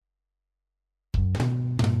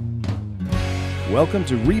Welcome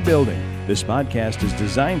to Rebuilding. This podcast is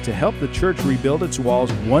designed to help the church rebuild its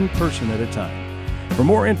walls one person at a time. For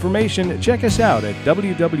more information, check us out at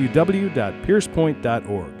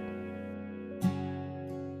www.piercepoint.org.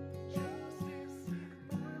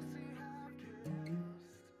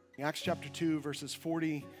 Acts chapter 2, verses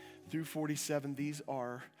 40 through 47, these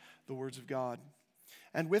are the words of God.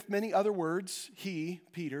 And with many other words, he,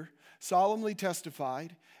 Peter, solemnly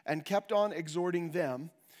testified and kept on exhorting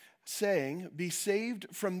them, saying, "Be saved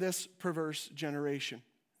from this perverse generation."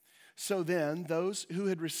 So then, those who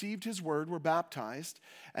had received his word were baptized,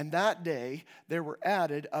 and that day there were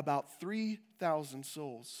added about 3,000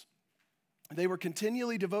 souls. They were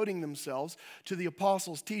continually devoting themselves to the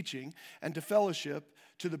apostles' teaching and to fellowship,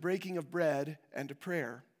 to the breaking of bread and to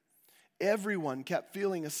prayer. Everyone kept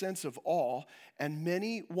feeling a sense of awe, and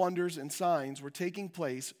many wonders and signs were taking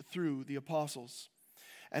place through the apostles.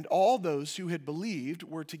 And all those who had believed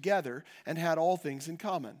were together and had all things in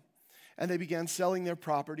common. And they began selling their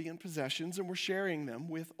property and possessions and were sharing them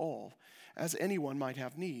with all, as anyone might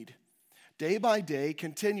have need. Day by day,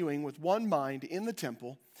 continuing with one mind in the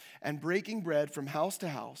temple and breaking bread from house to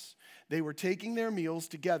house, they were taking their meals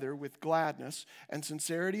together with gladness and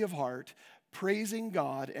sincerity of heart, praising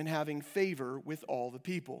God and having favor with all the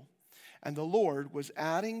people. And the Lord was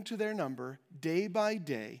adding to their number day by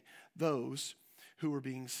day those who were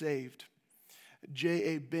being saved.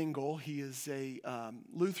 J.A. Bingle, he is a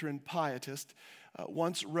Lutheran pietist,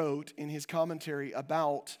 once wrote in his commentary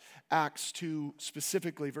about Acts 2,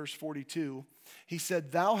 specifically verse 42, he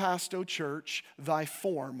said, "Thou hast, O church, thy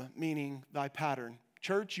form," meaning thy pattern.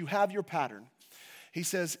 Church, you have your pattern. He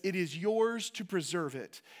says, "It is yours to preserve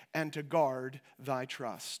it and to guard thy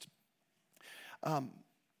trust."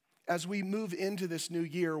 As we move into this new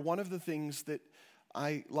year, one of the things that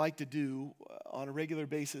I like to do on a regular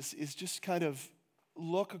basis is just kind of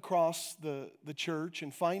look across the church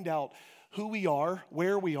and find out who we are,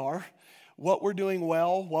 where we are, what we're doing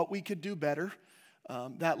well, what we could do better.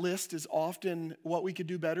 That list is often, what we could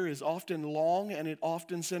do better is often long, and it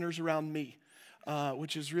often centers around me,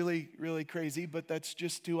 which is really, really crazy, but that's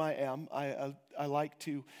just who I am. I like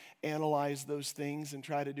to analyze those things and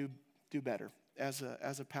try to do better as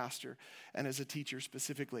a pastor and as a teacher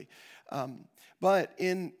specifically. But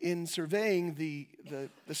in surveying the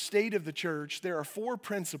state of the church, there are four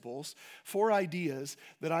principles, four ideas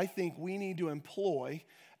that I think we need to employ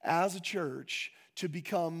as a church to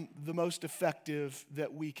become the most effective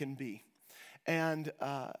that we can be. And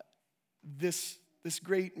this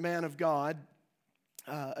great man of God,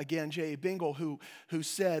 again, J.A. Bingle, who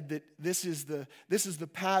said that this is the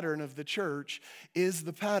pattern of the church, is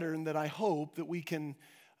the pattern that I hope that we can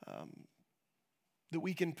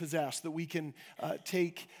possess, that we can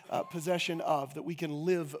take possession of, that we can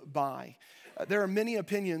live by. There are many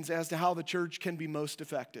opinions as to how the church can be most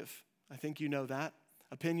effective. I think you know that.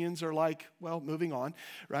 Opinions are like, well, moving on,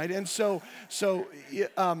 right? And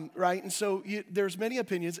there's many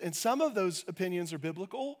opinions, and some of those opinions are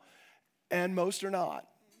biblical, and most are not.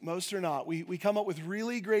 Most are not. We come up with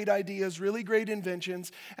really great ideas, really great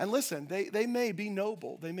inventions. And listen, they may be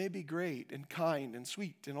noble. They may be great and kind and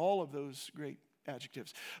sweet and all of those great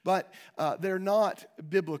adjectives. But they're not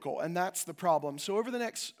biblical, and that's the problem. So over the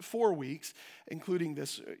next 4 weeks, including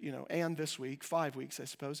this, and this week, 5 weeks, I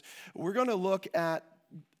suppose, we're going to look at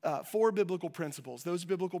four biblical principles. Those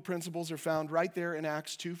biblical principles are found right there in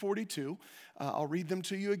Acts 2:42. I'll read them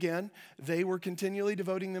to you again. They were continually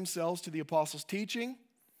devoting themselves to the apostles' teaching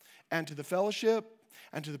and to the fellowship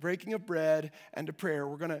and to the breaking of bread and to prayer.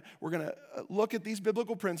 We're gonna look at these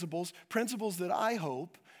biblical principles that I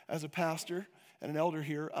hope, as a pastor and an elder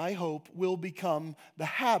here, I hope will become the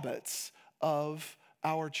habits of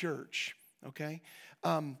our church. Okay,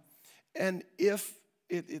 and if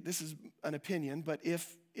this is an opinion, but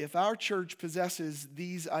if our church possesses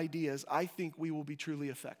these ideas, I think we will be truly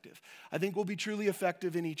effective. I think we'll be truly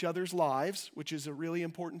effective in each other's lives, which is a really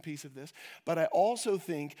important piece of this. But I also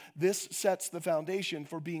think this sets the foundation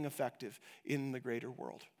for being effective in the greater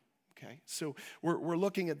world. Okay, so we're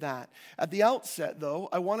looking at that. At the outset, though,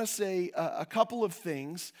 I want to say a couple of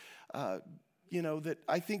things, that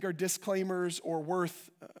I think are disclaimers or worth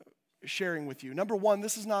sharing with you. Number one,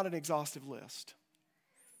 this is not an exhaustive list.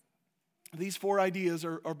 These four ideas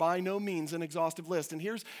are by no means an exhaustive list. And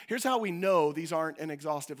here's how we know these aren't an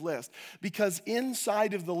exhaustive list. Because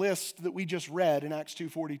inside of the list that we just read in Acts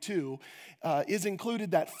 2:42 is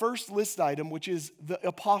included that first list item, which is the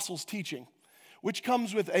apostles' teaching, which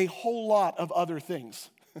comes with a whole lot of other things.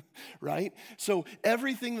 right? So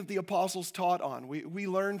everything that the apostles taught on, we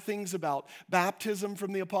learn things about baptism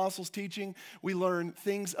from the apostles' teaching. We learn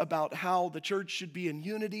things about how the church should be in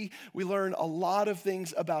unity. We learn a lot of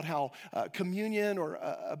things about how communion or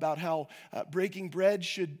about how breaking bread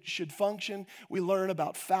should function. We learn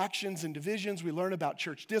about factions and divisions. We learn about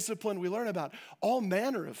church discipline. We learn about all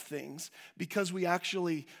manner of things because we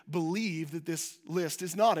actually believe that this list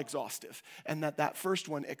is not exhaustive and that first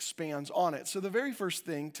one expands on it. So the very first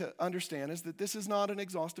thing to understand is that this is not an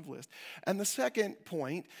exhaustive list. And the second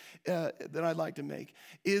point that I'd like to make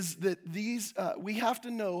is that we have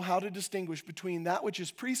to know how to distinguish between that which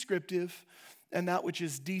is prescriptive and that which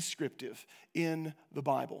is descriptive in the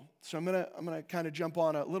Bible. So I'm gonna kind of jump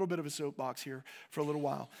on a little bit of a soapbox here for a little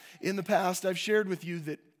while. In the past, I've shared with you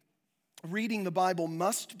that reading the Bible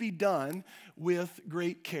must be done with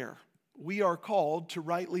great care. We are called to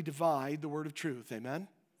rightly divide the word of truth. Amen?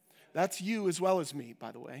 That's you as well as me,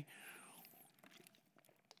 by the way.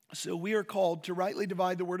 So we are called to rightly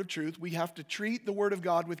divide the word of truth. We have to treat the word of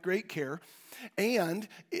God with great care. And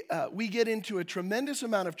we get into a tremendous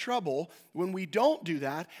amount of trouble when we don't do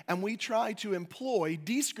that and we try to employ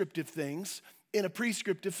descriptive things in a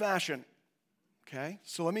prescriptive fashion. Okay?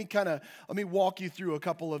 So let me walk you through a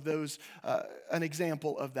couple of those, an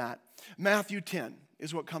example of that. Matthew 10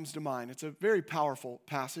 is what comes to mind. It's a very powerful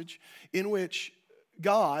passage in which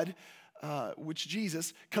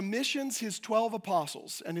Jesus commissions his 12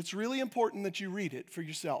 apostles, and it's really important that you read it for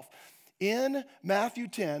yourself. In Matthew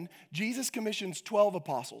 10, Jesus commissions 12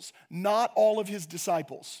 apostles, not all of his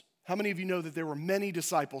disciples. How many of you know that there were many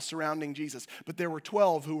disciples surrounding Jesus, but there were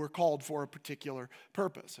 12 who were called for a particular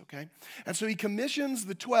purpose, okay? And so he commissions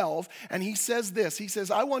the 12, and he says this. He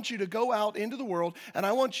says, I want you to go out into the world, and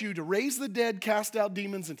I want you to raise the dead, cast out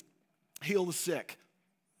demons, and heal the sick.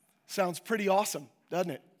 Sounds pretty awesome,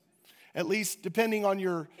 doesn't it? At least depending on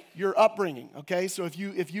your upbringing, okay? So if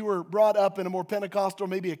you were brought up in a more Pentecostal,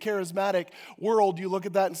 maybe a charismatic world, you look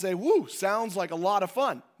at that and say, woo, sounds like a lot of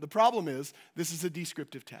fun. The problem is, this is a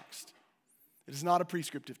descriptive text. It is not a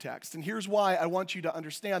prescriptive text. And here's why I want you to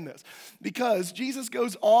understand this. Because Jesus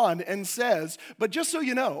goes on and says, but just so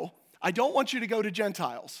you know, I don't want you to go to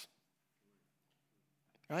Gentiles.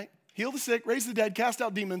 Right? Heal the sick, raise the dead, cast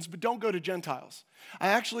out demons, but don't go to Gentiles. I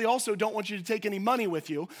actually also don't want you to take any money with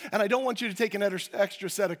you, and I don't want you to take an extra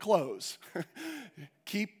set of clothes.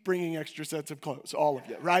 Keep bringing extra sets of clothes, all of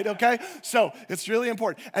you, right? Okay? So it's really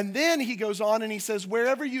important. And then he goes on and he says,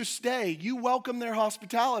 wherever you stay, you welcome their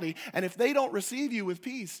hospitality, and if they don't receive you with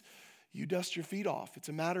peace, you dust your feet off. It's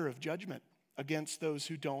a matter of judgment against those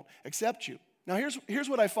who don't accept you. Now, here's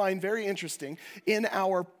what I find very interesting in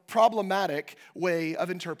our problematic way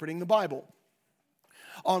of interpreting the Bible.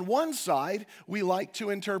 On one side, we like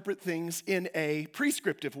to interpret things in a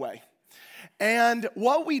prescriptive way. And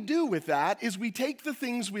what we do with that is we take the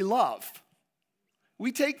things we love.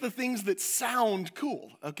 We take the things that sound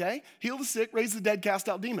cool, okay? Heal the sick, raise the dead, cast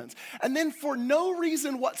out demons. And then for no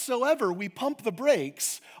reason whatsoever, we pump the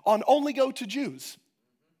brakes on only go to Jews.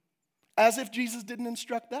 As if Jesus didn't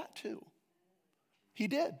instruct that too. He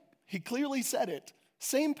did. He clearly said it.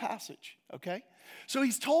 Same passage, okay? So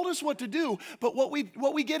he's told us what to do, but what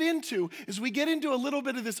we get into is we get into a little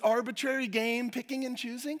bit of this arbitrary game, picking and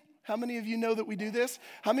choosing. How many of you know that we do this?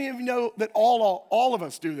 How many of you know that all of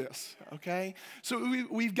us do this, okay? So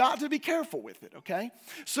we've got to be careful with it, okay?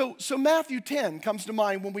 So Matthew 10 comes to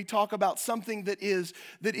mind when we talk about something that is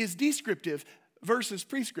descriptive versus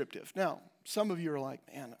prescriptive. Now, some of you are like,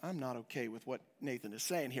 man, I'm not okay with what Nathan is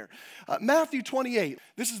saying here. Matthew 28,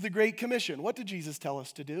 this is the Great Commission. What did Jesus tell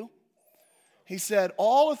us to do? He said,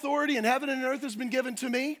 all authority in heaven and earth has been given to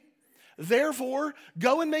me. Therefore,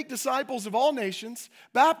 go and make disciples of all nations,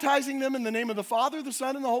 baptizing them in the name of the Father, the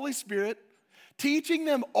Son, and the Holy Spirit, teaching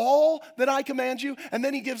them all that I command you. And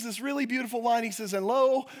then he gives this really beautiful line. He says, and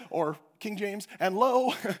lo, or King James, and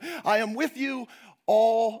lo, I am with you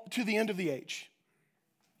all to the end of the age.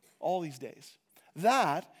 All these days.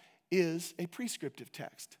 That is a prescriptive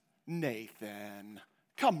text. Nathan,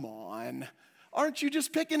 come on. Aren't you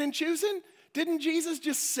just picking and choosing? Didn't Jesus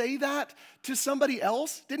just say that to somebody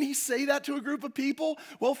else? Didn't he say that to a group of people?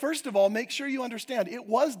 Well, first of all, make sure you understand it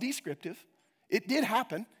was descriptive. It did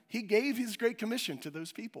happen. He gave his great commission to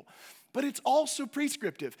those people. But it's also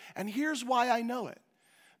prescriptive. And here's why I know it.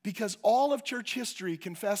 Because all of church history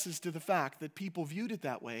confesses to the fact that people viewed it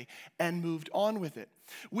that way and moved on with it.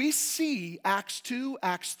 We see Acts 2,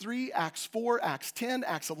 Acts 3, Acts 4, Acts 10,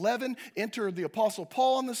 Acts 11 enter the Apostle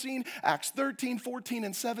Paul on the scene, Acts 13, 14,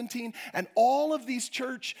 and 17. And all of these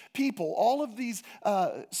church people, all of these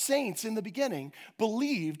saints in the beginning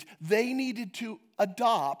believed they needed to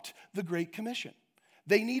adopt the Great Commission.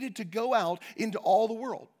 They needed to go out into all the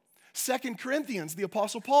world. 2 Corinthians, the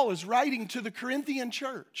Apostle Paul is writing to the Corinthian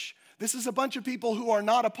church. This is a bunch of people who are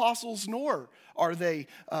not apostles, nor are they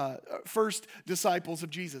first disciples of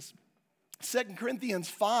Jesus. 2 Corinthians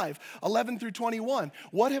 5, 11 through 21.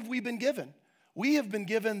 What have we been given? We have been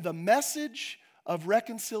given the message of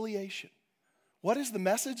reconciliation. What is the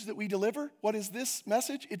message that we deliver? What is this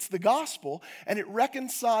message? It's the gospel, and it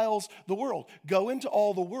reconciles the world. Go into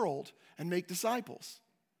all the world and make disciples.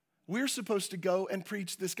 We're supposed to go and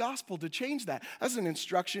preach this gospel to change that. That's an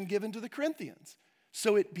instruction given to the Corinthians.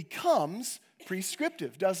 So it becomes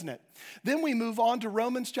prescriptive, doesn't it? Then we move on to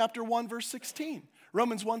Romans chapter 1, verse 16.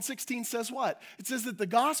 Romans 1:16 says what? It says that the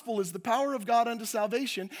gospel is the power of God unto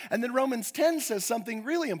salvation. And then Romans 10 says something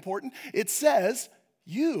really important. It says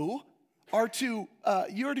you're to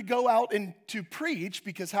go out and to preach,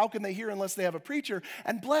 because how can they hear unless they have a preacher?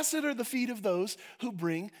 And blessed are the feet of those who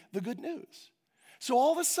bring the good news. So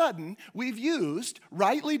all of a sudden, we've used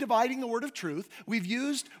rightly dividing the word of truth, we've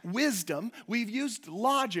used wisdom, we've used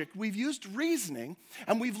logic, we've used reasoning,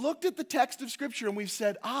 and we've looked at the text of Scripture and we've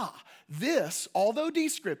said, this, although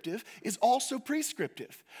descriptive, is also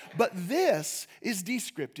prescriptive. But this is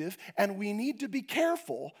descriptive, and we need to be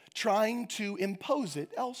careful trying to impose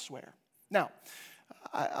it elsewhere. Now,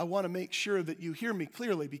 I want to make sure that you hear me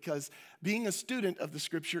clearly, because being a student of the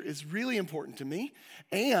Scripture is really important to me.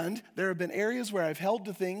 And there have been areas where I've held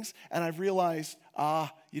to things and I've realized,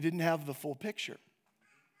 you didn't have the full picture.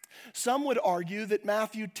 Some would argue that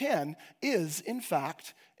Matthew 10 is, in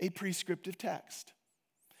fact, a prescriptive text.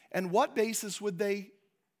 And what basis would they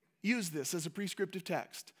use this as a prescriptive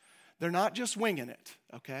text? They're not just winging it,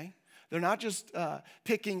 okay? They're not just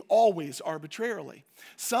picking always arbitrarily.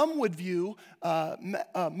 Some would view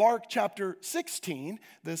Mark chapter 16,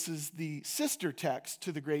 this is the sister text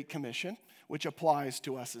to the Great Commission, which applies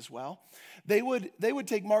to us as well. They would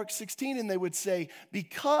take Mark 16 and they would say,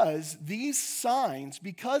 because these signs,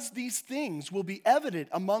 because these things will be evident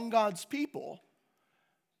among God's people,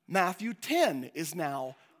 Matthew 10 is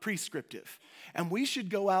now prescriptive. And we should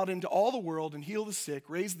go out into all the world and heal the sick,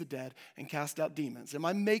 raise the dead, and cast out demons. Am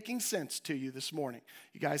I making sense to you this morning?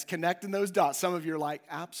 You guys connecting those dots. Some of you are like,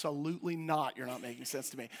 absolutely not. You're not making sense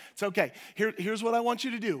to me. It's okay. Here's what I want you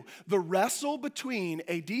to do. The wrestle between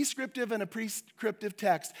a descriptive and a prescriptive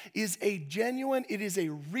text is a genuine, it is a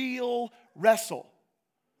real wrestle.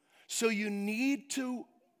 So you need to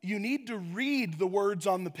read the words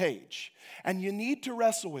on the page, and you need to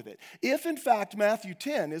wrestle with it. If, in fact, Matthew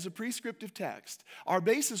 10 is a prescriptive text, our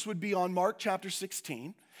basis would be on Mark chapter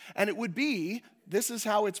 16, and it would be, this is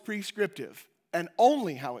how it's prescriptive, and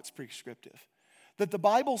only how it's prescriptive, that the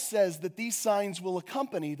Bible says that these signs will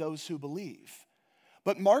accompany those who believe.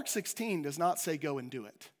 But Mark 16 does not say go and do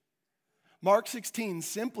it. Mark 16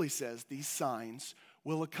 simply says these signs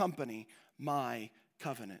will accompany my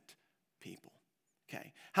covenant people.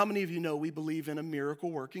 Okay. How many of you know we believe in a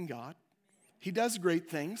miracle-working God? He does great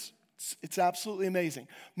things. It's absolutely amazing.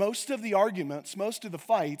 Most of the arguments, most of the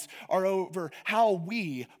fights are over how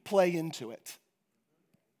we play into it,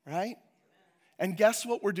 right? And guess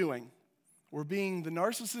what we're doing? We're being the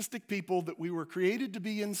narcissistic people that we were created to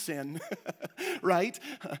be in sin, right?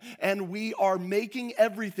 And we are making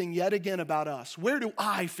everything yet again about us. Where do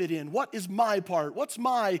I fit in? What is my part? What's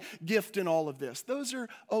my gift in all of this? Those are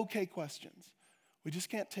okay questions. We just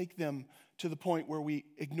can't take them to the point where we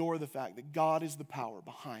ignore the fact that God is the power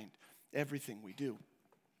behind everything we do.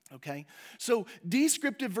 Okay? So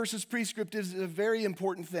descriptive versus prescriptive is a very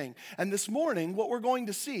important thing. And this morning, what we're going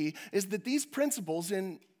to see is that these principles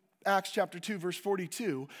in Acts chapter 2, verse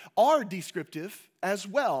 42, are descriptive as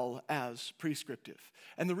well as prescriptive.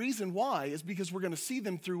 And the reason why is because we're going to see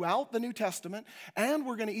them throughout the New Testament, and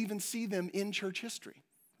we're going to even see them in church history.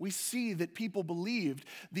 We see that people believed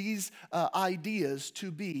these ideas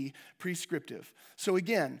to be prescriptive. So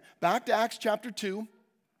again, back to Acts chapter 2.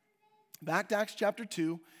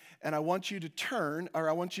 And I want you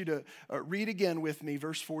to read again with me,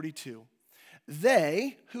 verse 42.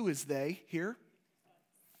 They, who is they here?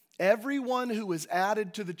 Everyone who was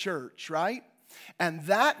added to the church, right? And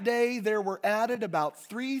that day there were added about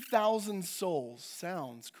 3,000 souls.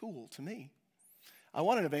 Sounds cool to me. I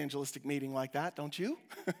want an evangelistic meeting like that, don't you?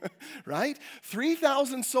 Right?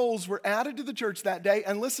 3,000 souls were added to the church that day,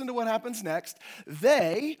 and listen to what happens next.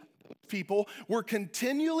 People were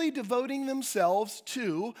continually devoting themselves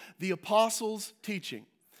to the apostles' teaching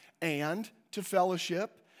and to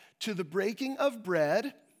fellowship, to the breaking of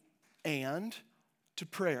bread, and to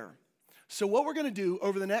prayer. So what we're going to do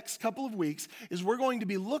over the next couple of weeks is we're going to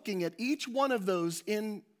be looking at each one of those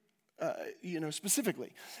in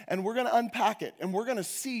specifically. And we're going to unpack it, and we're going to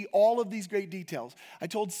see all of these great details. I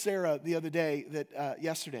told Sarah the other day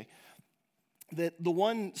yesterday, that the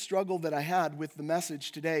one struggle that I had with the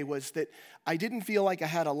message today was that I didn't feel like I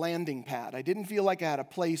had a landing pad. I didn't feel like I had a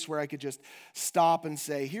place where I could just stop and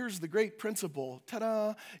say, here's the great principle,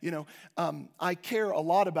 ta-da. I care a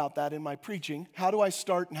lot about that in my preaching. How do I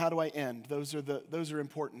start and how do I end? Those are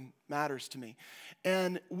important matters to me.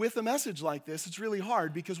 And with a message like this, it's really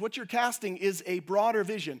hard because what you're casting is a broader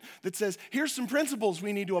vision that says, here's some principles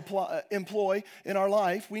we need to employ in our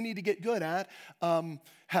life, we need to get good at.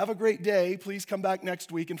 Have a great day. Please come back next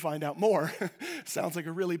week and find out more. Sounds like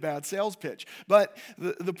a really bad sales pitch. But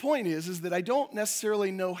the point is that I don't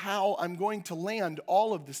necessarily know how I'm going to land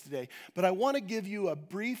all of this today, but I want to give you a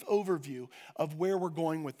brief overview of where we're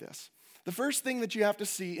going with this. The first thing that you have to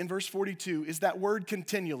see in verse 42 is that word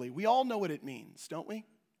continually. We all know what it means, don't we?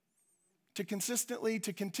 To consistently,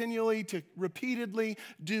 to continually, to repeatedly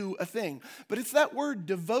do a thing. But it's that word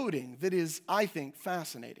devoting that is, I think,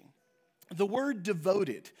 fascinating. The word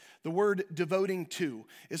devoted, the word devoting to,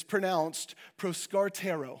 is pronounced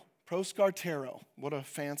proskartero. Proskartero. What a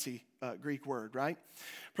fancy Greek word, right?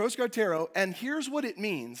 Proskartero, and here's what it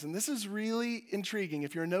means, and this is really intriguing.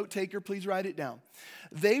 If you're a note taker, please write it down.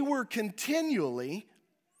 They were continually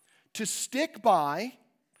to stick by,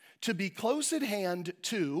 to be close at hand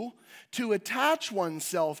to attach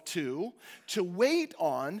oneself to wait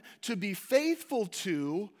on, to be faithful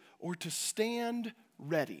to, or to stand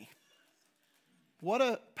ready. What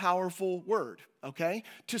a powerful word, okay?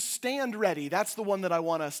 To stand ready, that's the one that I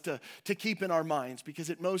want us to keep in our minds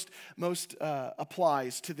because it most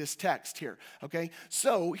applies to this text here, okay?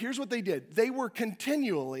 So here's what they did. They were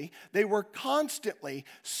constantly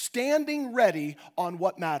standing ready on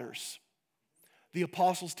what matters. The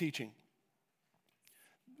apostles' teaching.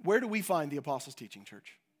 Where do we find the apostles' teaching,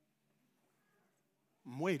 church?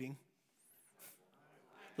 I'm waiting.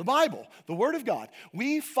 The Bible, the Word of God.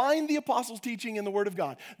 We find the apostles' teaching in the Word of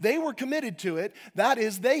God. They were committed to it. That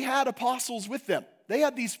is, they had apostles with them. They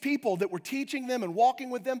had these people that were teaching them and walking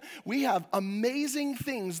with them. We have amazing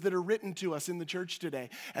things that are written to us in the church today,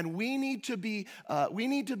 and we need to be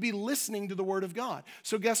listening to the Word of God.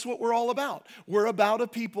 So guess what we're all about? We're about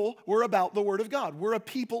the Word of God. We're a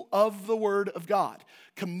people of the Word of God,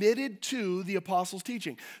 committed to the apostles'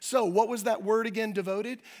 teaching. So what was that word again,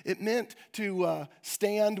 devoted? It meant to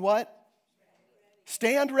stand what?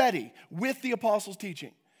 Stand ready with the apostles'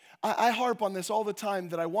 teaching. I harp on this all the time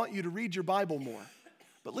that I want you to read your Bible more.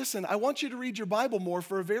 But listen, I want you to read your Bible more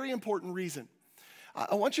for a very important reason.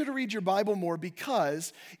 I want you to read your Bible more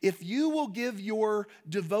because if you will give your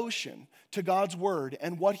devotion to God's Word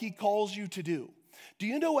and what He calls you to do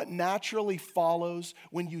you know what naturally follows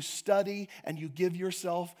when you study and you give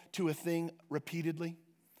yourself to a thing repeatedly?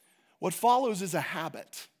 What follows is a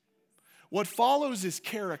habit. What follows is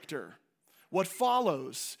character. What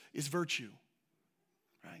follows is virtue.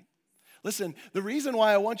 Listen, the reason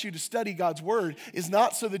why I want you to study God's Word is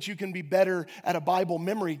not so that you can be better at a Bible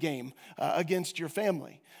memory game against your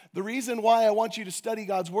family. The reason why I want you to study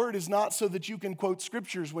God's Word is not so that you can quote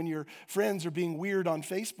scriptures when your friends are being weird on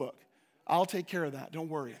Facebook. I'll take care of that, don't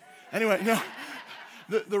worry. Anyway, no.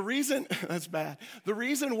 The reason, that's bad. The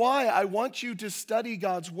reason why I want you to study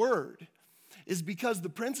God's Word is because the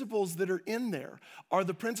principles that are in there are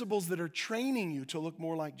the principles that are training you to look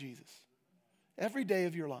more like Jesus every day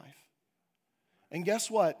of your life. And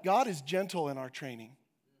guess what? God is gentle in our training.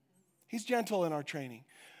 He's gentle in our training.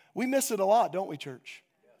 We miss it a lot, don't we, church?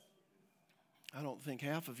 I don't think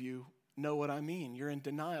half of you know what I mean. You're in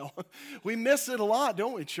denial. We miss it a lot,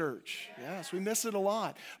 don't we, church? Yes, we miss it a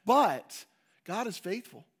lot. But God is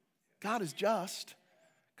faithful. God is just.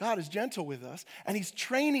 God is gentle with us, and He's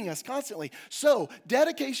training us constantly. So,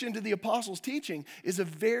 dedication to the apostles' teaching is a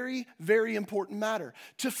very, very important matter.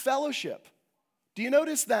 To fellowship. Do you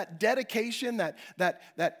notice that dedication, that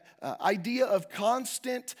idea of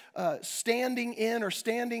constant standing in or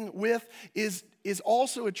standing with is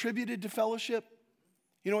also attributed to fellowship?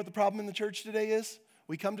 You know what the problem in the church today is?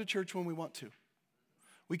 We come to church when we want to.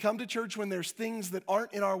 We come to church when there's things that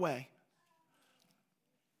aren't in our way.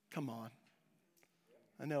 Come on.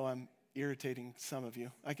 I know I'm irritating some of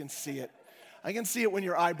you. I can see it. I can see it when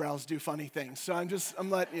your eyebrows do funny things. So I'm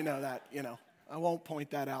letting you know that, I won't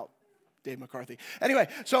point that out. Dave McCarthy. Anyway,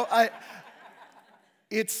 so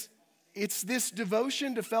it's this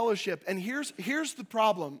devotion to fellowship, and here's the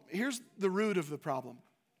problem. Here's the root of the problem.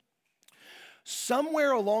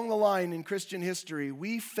 Somewhere along the line in Christian history,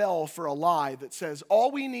 we fell for a lie that says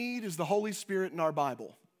all we need is the Holy Spirit in our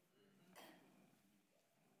Bible.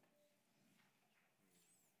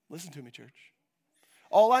 Listen to me, church.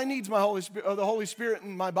 All I need is the Holy Spirit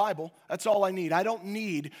and my Bible. That's all I need. I don't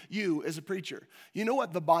need you as a preacher. You know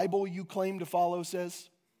what the Bible you claim to follow says?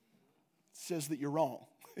 It says that you're wrong.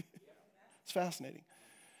 It's fascinating.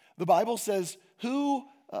 The Bible says,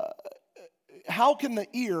 how can the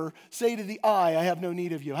ear say to the eye, I have no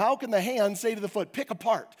need of you? How can the hand say to the foot, pick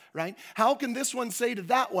apart, right? How can this one say to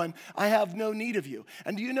that one, I have no need of you?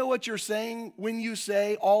 And do you know what you're saying when you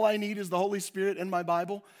say, all I need is the Holy Spirit and my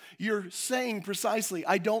Bible? You're saying precisely,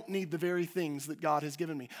 I don't need the very things that God has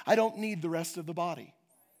given me. I don't need the rest of the body.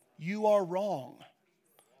 You are wrong.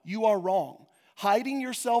 You are wrong. Hiding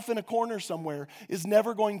yourself in a corner somewhere is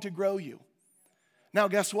never going to grow you. Now,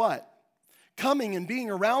 guess what? Coming and being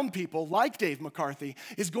around people like Dave McCarthy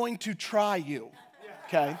is going to try you,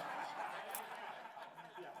 okay?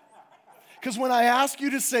 Because when I ask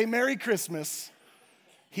you to say Merry Christmas,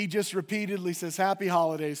 he just repeatedly says Happy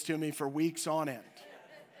Holidays to me for weeks on end,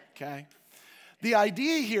 okay? The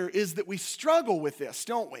idea here is that we struggle with this,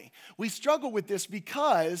 don't we? We struggle with this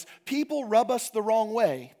because people rub us the wrong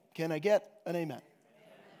way. Can I get an amen?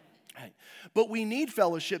 Right. But we need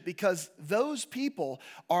fellowship because those people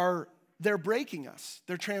they're breaking us,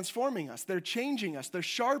 they're transforming us, they're changing us, they're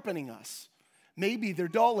sharpening us. Maybe they're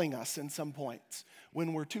dulling us in some points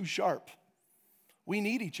when we're too sharp. We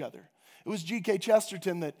need each other. It was G.K.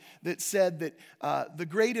 Chesterton that said that the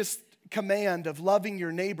greatest command of loving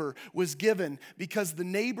your neighbor was given because the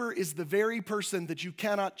neighbor is the very person that you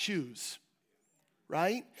cannot choose.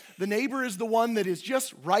 Right? The neighbor is the one that is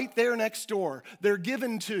just right there next door. They're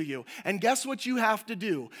given to you. And guess what you have to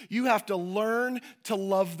do? You have to learn to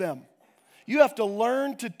love them. You have to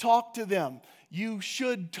learn to talk to them. You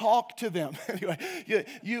should talk to them. Anyway,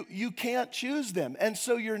 you can't choose them. And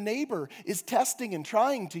so your neighbor is testing and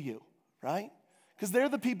trying to you, right? Because they're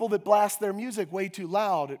the people that blast their music way too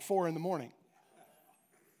loud at 4 a.m.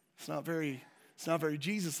 It's not very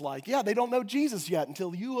Jesus-like. Yeah, they don't know Jesus yet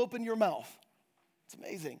until you open your mouth. It's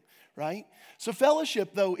amazing, right? So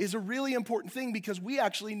fellowship, though, is a really important thing because we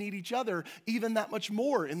actually need each other even that much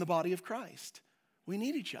more in the body of Christ. We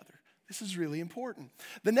need each other. This is really important.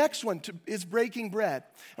 The next one is breaking bread.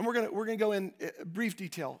 And we're gonna go in brief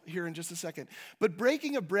detail here in just a second. But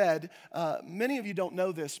breaking of bread, many of you don't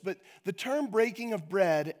know this, but the term breaking of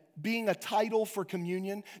bread being a title for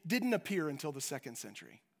communion didn't appear until the 2nd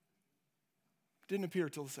century. Didn't appear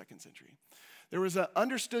until the 2nd century. There was an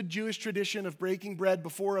understood Jewish tradition of breaking bread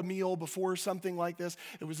before a meal, before something like this.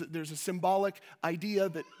 There's a symbolic idea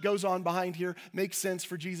that goes on behind here. Makes sense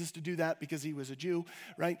for Jesus to do that because he was a Jew,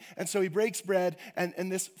 right? And so he breaks bread, and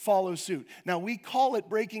this follows suit. Now, we call it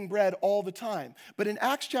breaking bread all the time. But in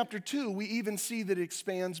Acts chapter 2, we even see that it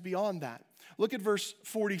expands beyond that. Look at verse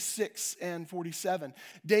 46 and 47.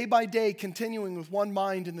 Day by day, continuing with one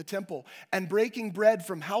mind in the temple and breaking bread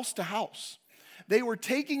from house to house. They were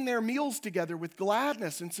taking their meals together with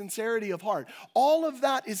gladness and sincerity of heart. All of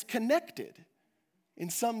that is connected in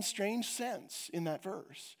some strange sense in that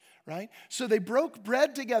verse, right? So they broke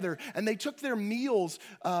bread together and they took their meals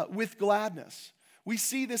with gladness. We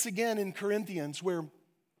see this again in Corinthians where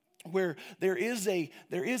there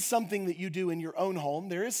is something that you do in your own home.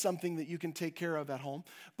 There is something that you can take care of at home.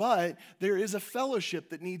 But there is a fellowship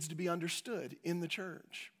that needs to be understood in the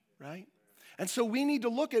church, right? And so we need to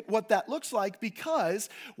look at what that looks like because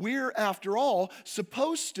we're, after all,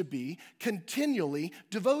 supposed to be continually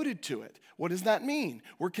devoted to it. What does that mean?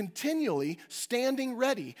 We're continually standing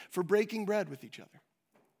ready for breaking bread with each other.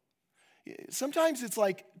 Sometimes it's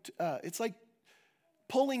like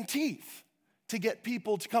pulling teeth to get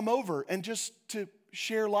people to come over and just to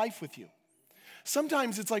share life with you.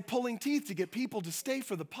 Sometimes it's like pulling teeth to get people to stay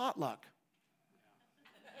for the potluck.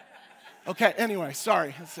 Okay, anyway,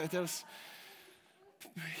 sorry.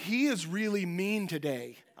 He is really mean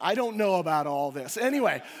today. I don't know about all this.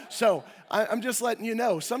 Anyway, so I'm just letting you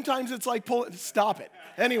know. Sometimes it's like stop it.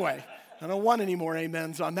 Anyway, I don't want any more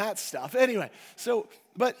amens on that stuff. Anyway,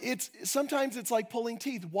 but sometimes it's like pulling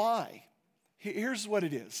teeth. Why? Here's what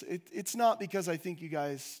it is. It's not because I think you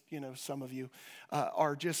guys, some of you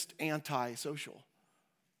are just anti-social.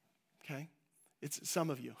 Okay? It's some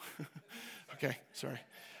of you. Okay, sorry.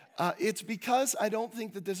 It's because I don't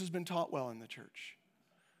think that this has been taught well in the church.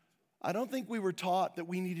 I don't think we were taught that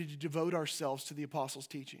we needed to devote ourselves to the apostles'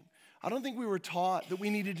 teaching. I don't think we were taught that we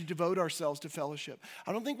needed to devote ourselves to fellowship.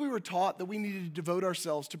 I don't think we were taught that we needed to devote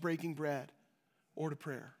ourselves to breaking bread or to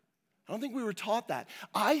prayer. I don't think we were taught that.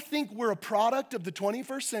 I think we're a product of the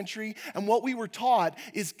 21st century, and what we were taught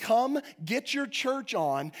is come, get your church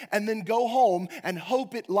on, and then go home and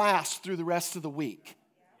hope it lasts through the rest of the week.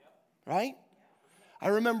 Right? I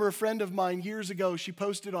remember a friend of mine years ago, she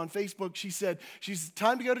posted on Facebook, she said,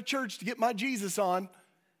 time to go to church to get my Jesus on.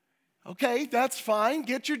 Okay, that's fine.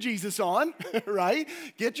 Get your Jesus on, right?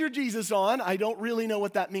 Get your Jesus on. I don't really know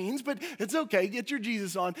what that means, but it's okay. Get your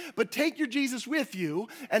Jesus on. But take your Jesus with you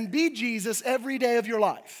and be Jesus every day of your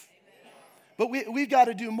life. But we've got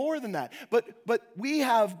to do more than that. But we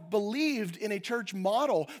have believed in a church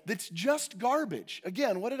model that's just garbage.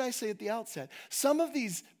 Again, what did I say at the outset? Some of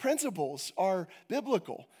these principles are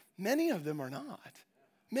biblical. Many of them are not.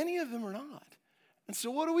 Many of them are not. And so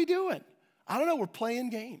what are we doing? I don't know. We're playing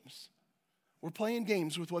games. We're playing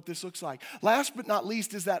games with what this looks like. Last but not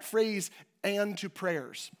least is that phrase, and to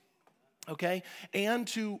prayers. Okay? And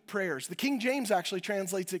to prayers. The King James actually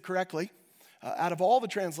translates it correctly. Out of all the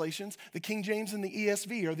translations, the King James and the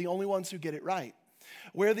ESV are the only ones who get it right.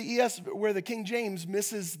 Where the King James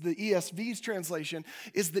misses the ESV's translation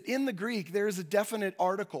is that in the Greek, there is a definite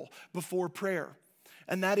article before prayer,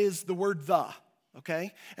 and that is the word the.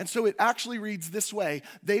 Okay? And so it actually reads this way: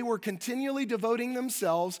 they were continually devoting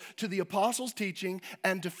themselves to the apostles' teaching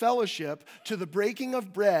and to fellowship, to the breaking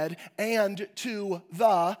of bread, and to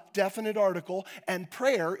the definite article, and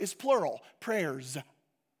prayer is plural, prayers,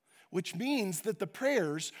 which means that the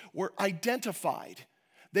prayers were identified.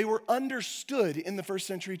 They were understood in the first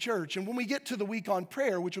century church. And when we get to the week on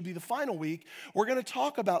prayer, which will be the final week, we're going to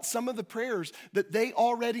talk about some of the prayers that they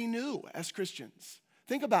already knew as Christians.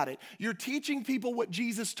 Think about it. You're teaching people what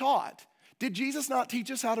Jesus taught. Did Jesus not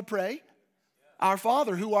teach us how to pray? Our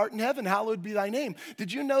Father, who art in heaven, hallowed be thy name.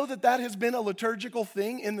 Did you know that has been a liturgical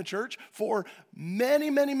thing in the church for many,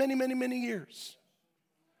 many, many, many, many years?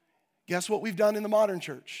 Guess what we've done in the modern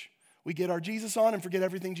church? We get our Jesus on and forget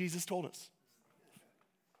everything Jesus told us.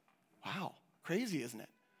 Wow, crazy, isn't it?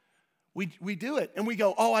 We do it and we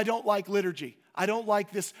go, oh, I don't like liturgy. I don't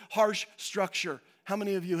like this harsh structure. How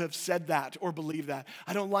many of you have said that or believe that?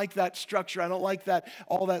 I don't like that structure. I don't like that,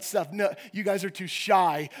 all that stuff. No, you guys are too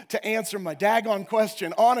shy to answer my daggone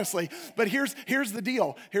question, honestly. But here's the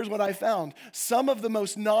deal. Here's what I found. Some of the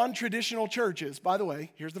most non-traditional churches, by the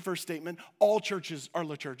way, here's the first statement, all churches are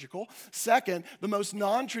liturgical. Second, the most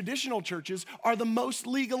non-traditional churches are the most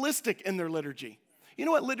legalistic in their liturgy. You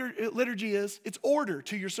know what liturgy is? It's order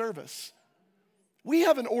to your service. We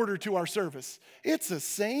have an order to our service. It's the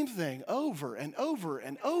same thing over and over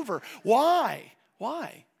and over. Why?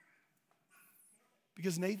 Why?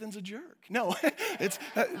 Because Nathan's a jerk. No, it's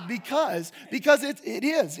because it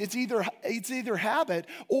is. It's either habit,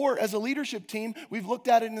 or as a leadership team, we've looked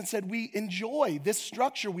at it and said we enjoy this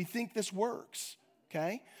structure. We think this works.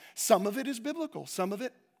 Okay? Some of it is biblical. Some of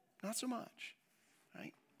it not so much.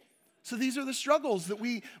 Right? So these are the struggles that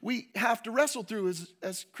we have to wrestle through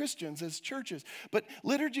as Christians, as churches. But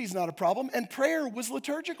liturgy is not a problem, and prayer was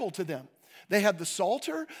liturgical to them. They had the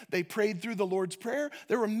Psalter. They prayed through the Lord's Prayer.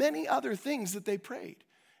 There were many other things that they prayed,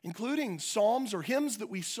 including psalms or hymns that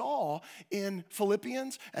we saw in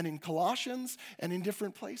Philippians and in Colossians and in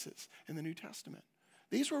different places in the New Testament.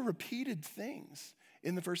 These were repeated things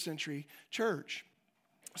in the first century church.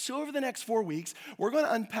 So over the next 4 weeks, we're going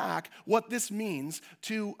to unpack what this means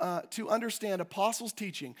to understand apostles'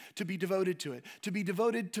 teaching, to be devoted to it, to be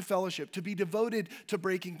devoted to fellowship, to be devoted to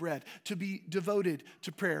breaking bread, to be devoted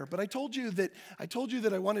to prayer. But I told you that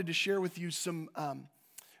I wanted to share with you some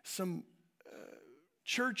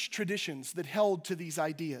church traditions that held to these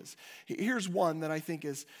ideas. Here's one that I think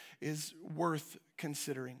is worth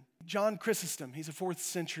considering. John Chrysostom, he's a 4th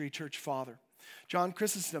century church father. John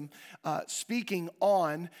Chrysostom, speaking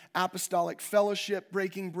on apostolic fellowship,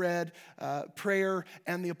 breaking bread, prayer,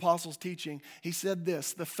 and the apostles' teaching, he said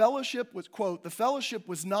this: the fellowship was, quote, the fellowship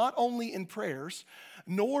was not only in prayers,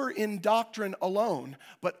 nor in doctrine alone,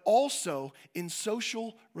 but also in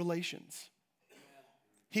social relations.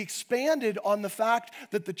 He expanded on the fact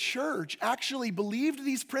that the church actually believed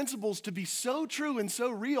these principles to be so true and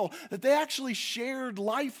so real that they actually shared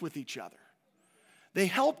life with each other. They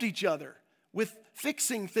helped each other with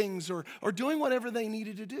fixing things or doing whatever they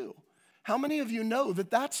needed to do. How many of you know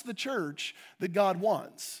that that's the church that God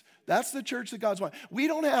wants? That's the church that God wants. We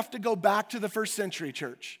don't have to go back to the first century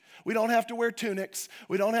church. We don't have to wear tunics.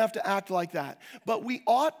 We don't have to act like that. But we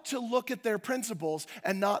ought to look at their principles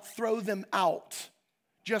and not throw them out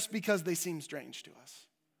just because they seem strange to us.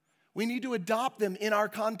 We need to adopt them in our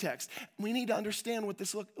context. We need to understand what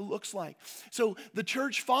this looks like. So the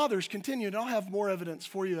church fathers continued, and I'll have more evidence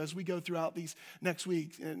for you as we go throughout these next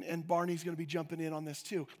week, and Barney's going to be jumping in on this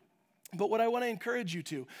too. But what I want to encourage you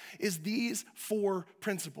to is these 4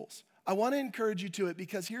 principles. I want to encourage you to it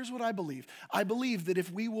because here's what I believe. I believe that if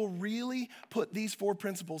we will really put these 4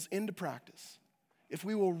 principles into practice, if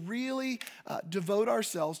we will really devote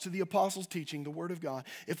ourselves to the apostles' teaching, the Word of God,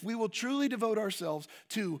 if we will truly devote ourselves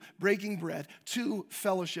to breaking bread, to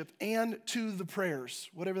fellowship, and to the prayers,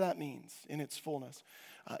 whatever that means in its fullness,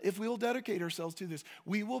 if we will dedicate ourselves to this,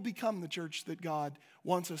 we will become the church that God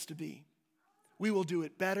wants us to be. We will do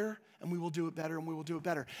it better, and we will do it better, and we will do it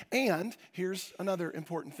better. And here's another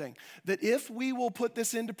important thing, that if we will put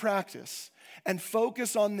this into practice and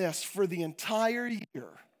focus on this for the entire year,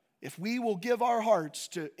 if we will give our hearts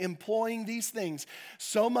to employing these things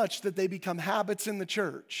so much that they become habits in the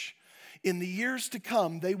church, in the years to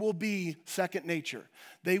come, they will be second nature.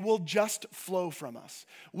 They will just flow from us.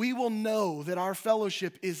 We will know that our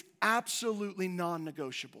fellowship is absolutely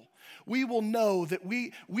non-negotiable. We will know that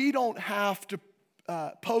we don't have to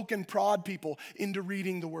poke and prod people into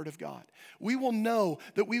reading the Word of God. We will know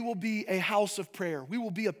that we will be a house of prayer. We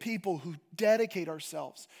will be a people who dedicate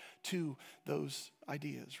ourselves to those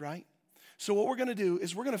ideas, right? So what we're going to do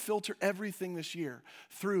is we're going to filter everything this year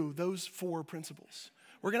through those 4 principles.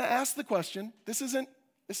 We're going to ask the question, this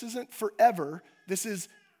isn't forever.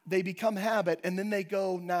 They become habit and then they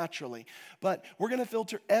go naturally. But we're going to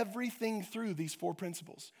filter everything through these 4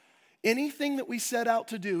 principles. Anything that we set out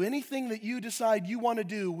to do, anything that you decide you want to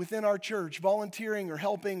do within our church, volunteering or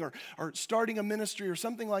helping or starting a ministry or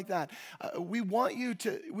something like that, we want you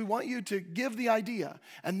to give the idea.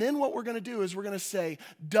 And then what we're going to do is we're going to say,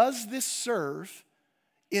 does this serve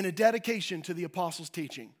in a dedication to the apostles'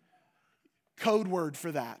 teaching? Code word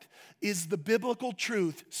for that is the biblical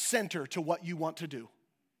truth center to what you want to do.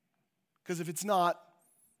 Because if it's not,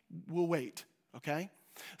 we'll wait, okay?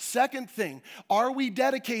 Second thing, are we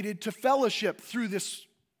dedicated to fellowship through this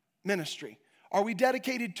ministry? Are we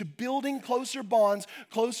dedicated to building closer bonds,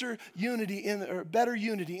 closer unity, or better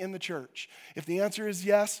unity in the church? If the answer is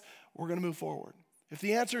yes, we're going to move forward. If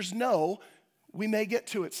the answer is no, we may get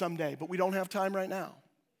to it someday, but we don't have time right now.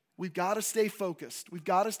 We've got to stay focused. We've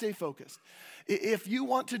got to stay focused. If you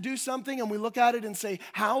want to do something and we look at it and say,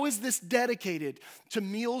 how is this dedicated to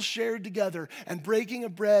meals shared together and breaking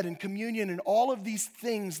of bread and communion and all of these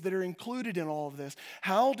things that are included in all of this,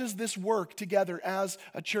 how does this work together as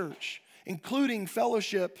a church? Including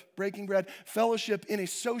fellowship, breaking bread, fellowship in a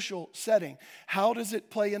social setting. How does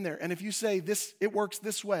it play in there? And if you say it works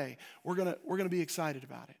this way, we're gonna be excited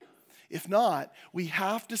about it. If not, we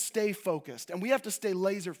have to stay focused, and we have to stay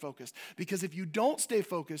laser focused, because if you don't stay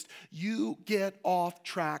focused, you get off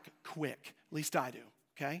track quick. At least I do,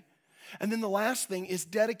 okay? And then the last thing is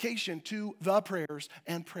dedication to the prayers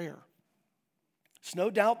and prayer. It's no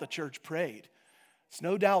doubt the church prayed. It's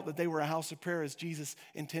no doubt that they were a house of prayer as Jesus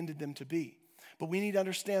intended them to be. But we need to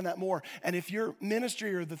understand that more. And if your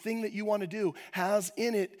ministry or the thing that you want to do has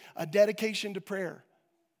in it a dedication to prayer,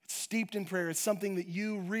 steeped in prayer, it's something that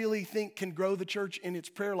you really think can grow the church in its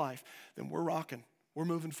prayer life, then we're rocking. We're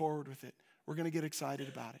moving forward with it. We're going to get excited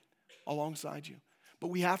about it alongside you. But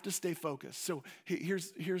we have to stay focused. So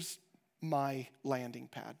here's my landing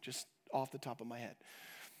pad, just off the top of my head.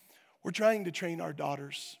 We're trying to train our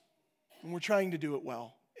daughters, and we're trying to do it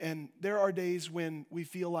well. And there are days when we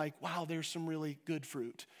feel like, wow, there's some really good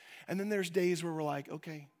fruit. And then there's days where we're like,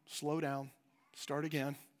 okay, slow down, start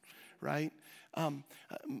again, right?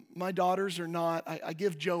 My daughters are not, I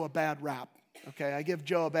give Joe a bad rap, okay? I give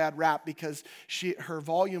Joe a bad rap because her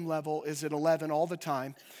volume level is at 11 all the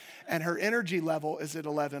time, and her energy level is at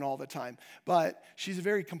 11 all the time. But she's a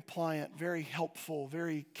very compliant, very helpful,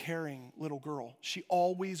 very caring little girl. She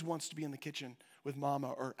always wants to be in the kitchen with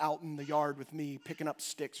mama or out in the yard with me picking up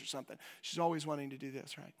sticks or something. She's always wanting to do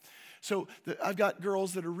this, right? So I've got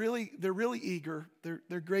girls that are they're really eager.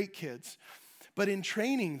 They're great kids. But in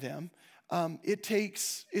training them,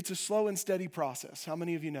 it's a slow and steady process. How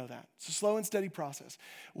many of you know that? It's a slow and steady process.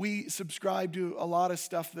 We subscribe to a lot of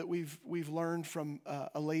stuff that we've learned from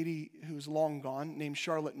a lady who's long gone named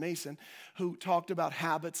Charlotte Mason, who talked about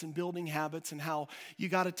habits and building habits and how you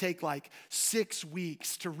got to take like 6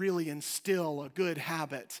 weeks to really instill a good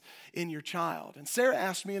habit in your child. And Sarah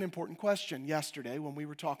asked me an important question yesterday when we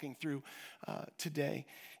were talking through today.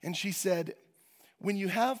 And she said, when you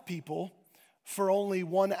have people for only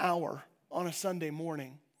 1 hour on a Sunday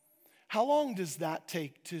morning, how long does that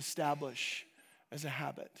take to establish as a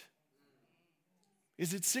habit?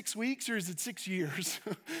 Is it 6 weeks or is it 6 years?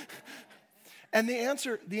 And the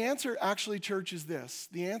answer actually, church, is this.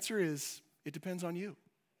 The answer is, it depends on you.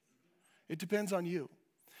 It depends on you.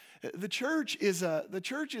 The church is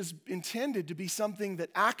intended to be something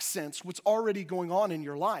that accents what's already going on in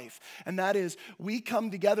your life. And that is, we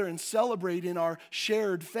come together and celebrate in our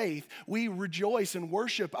shared faith. We rejoice and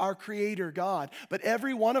worship our Creator God. But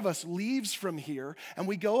every one of us leaves from here and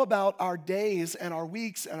we go about our days and our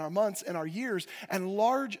weeks and our months and our years. And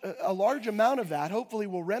a large amount of that, hopefully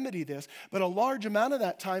we'll remedy this, but a large amount of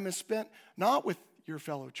that time is spent not with your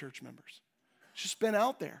fellow church members. It's just spent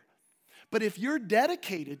out there. But if you're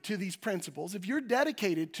dedicated to these principles, if you're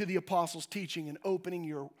dedicated to the apostles' teaching and opening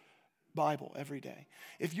your Bible every day,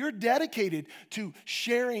 if you're dedicated to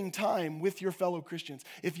sharing time with your fellow Christians,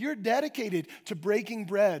 if you're dedicated to breaking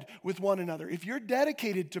bread with one another, if you're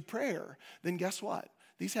dedicated to prayer, then guess what?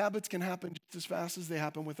 These habits can happen just as fast as they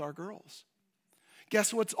happen with our girls.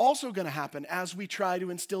 Guess what's also going to happen as we try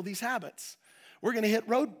to instill these habits? We're going to hit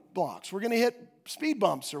roadblocks. We're going to hit speed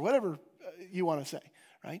bumps or whatever you want to say.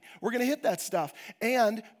 Right? We're going to hit that stuff.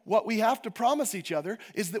 And what we have to promise each other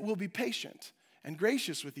is that we'll be patient and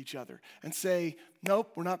gracious with each other and say,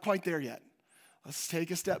 nope, we're not quite there yet. Let's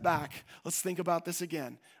take a step back. Let's think about this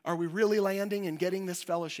again. Are we really landing and getting this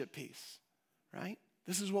fellowship piece? Right?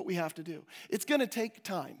 This is what we have to do. It's going to take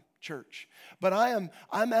time, church. But I'm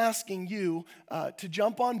asking you to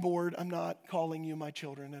jump on board. I'm not calling you my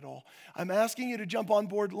children at all. I'm asking you to jump on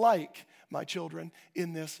board like my children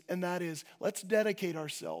in this, and that is, let's dedicate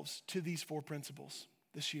ourselves to these 4 principles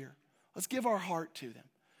this year. Let's give our heart to them.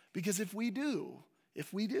 Because if we do,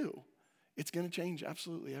 it's going to change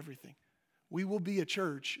absolutely everything. We will be a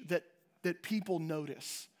church that people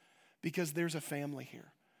notice because there's a family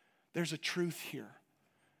here. There's a truth here.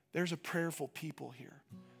 There's a prayerful people here.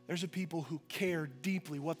 There's a people who care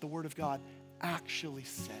deeply what the Word of God actually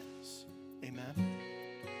says. Amen.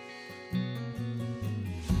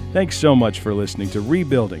 Thanks so much for listening to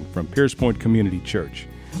Rebuilding from Pierce Point Community Church.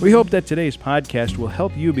 We hope that today's podcast will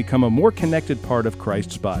help you become a more connected part of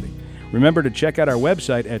Christ's body. Remember to check out our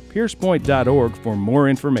website at piercepoint.org for more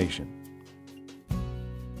information.